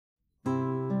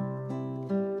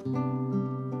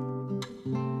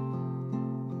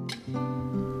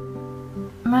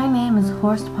My name is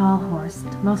Horst Horst,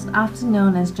 most often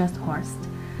known as just Horst.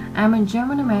 I am a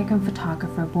German-American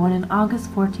photographer born on August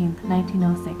 14,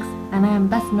 1906, and I am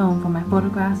best known for my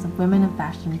photographs of women in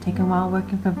fashion taken while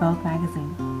working for Vogue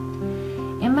magazine.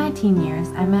 In my teen years,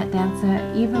 I met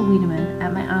dancer Eva Wiedemann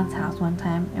at my aunt's house one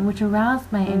time, in which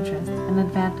aroused my interest in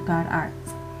avant-garde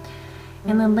arts.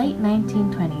 In the late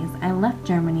 1920s, I left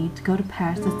Germany to go to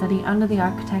Paris to study under the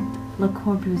architect Le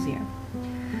Corbusier.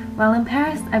 While in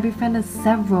Paris, I befriended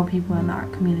several people in the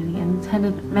art community and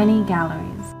attended many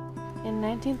galleries. In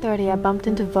 1930, I bumped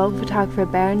into Vogue photographer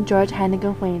Baron George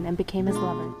Heineken and became his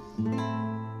lover.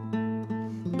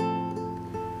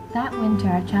 That winter,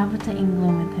 I traveled to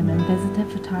England with him and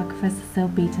visited photographer Cecile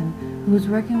Beaton, who was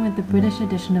working with the British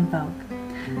edition of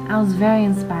Vogue. I was very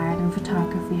inspired in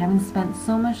photography, having spent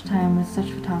so much time with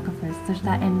such photographers, such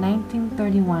that in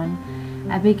 1931,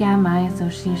 I began my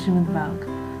association with Vogue,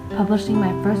 publishing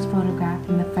my first photograph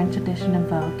in the French edition of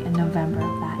Vogue in November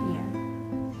of that year.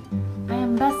 I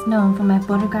am best known for my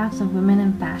photographs of women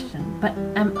in fashion, but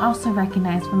I'm also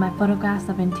recognized for my photographs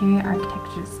of interior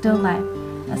architecture, still life,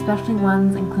 especially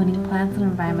ones including plants and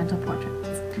environmental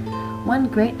portraits. One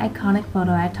great iconic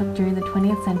photo I took during the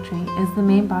 20th century is the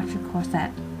main Boucher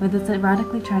corset, with its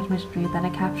erotically charged mystery that I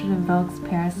captured in Vogue's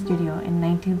Paris studio in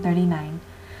 1939.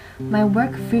 My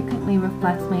work frequently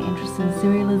reflects my interest in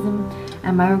surrealism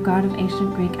and my regard of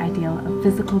ancient Greek ideal of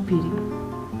physical beauty.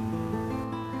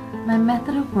 My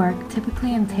method of work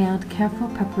typically entailed careful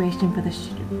preparation for the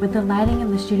shoot, with the lighting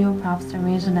and the studio props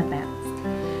arranged in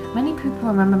advance. Many people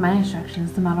remember my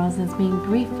instructions to models as being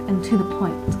brief and to the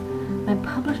point. My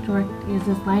published work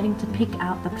uses lighting to pick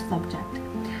out the subject.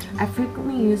 I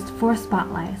frequently used 4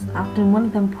 spotlights, often one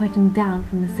of them pointing down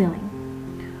from the ceiling.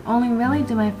 Only rarely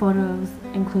do my photos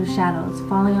include shadows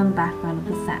falling on the background of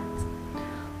the set.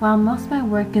 While most of my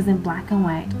work is in black and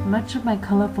white, much of my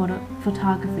color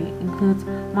photography includes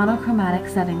monochromatic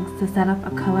settings to set up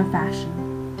a color fashion.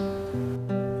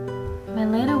 My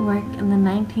later work in the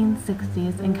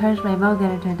 1960s, encouraged by Vogue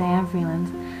editor Diane Freeland,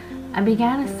 I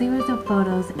began a series of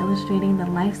photos illustrating the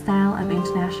lifestyle of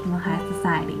international high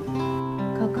society.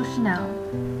 Coco Chanel,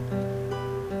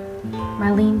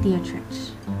 Marlene Dietrich,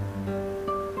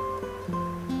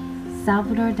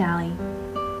 Salvador Dali,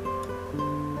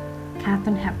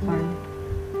 Katharine Hepburn,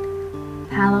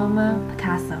 Paloma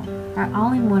Picasso are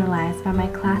all immortalized by my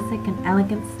classic and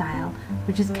elegant style,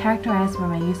 which is characterized by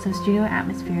my use of studio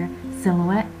atmosphere,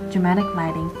 silhouette, dramatic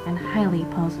lighting, and highly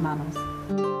posed models.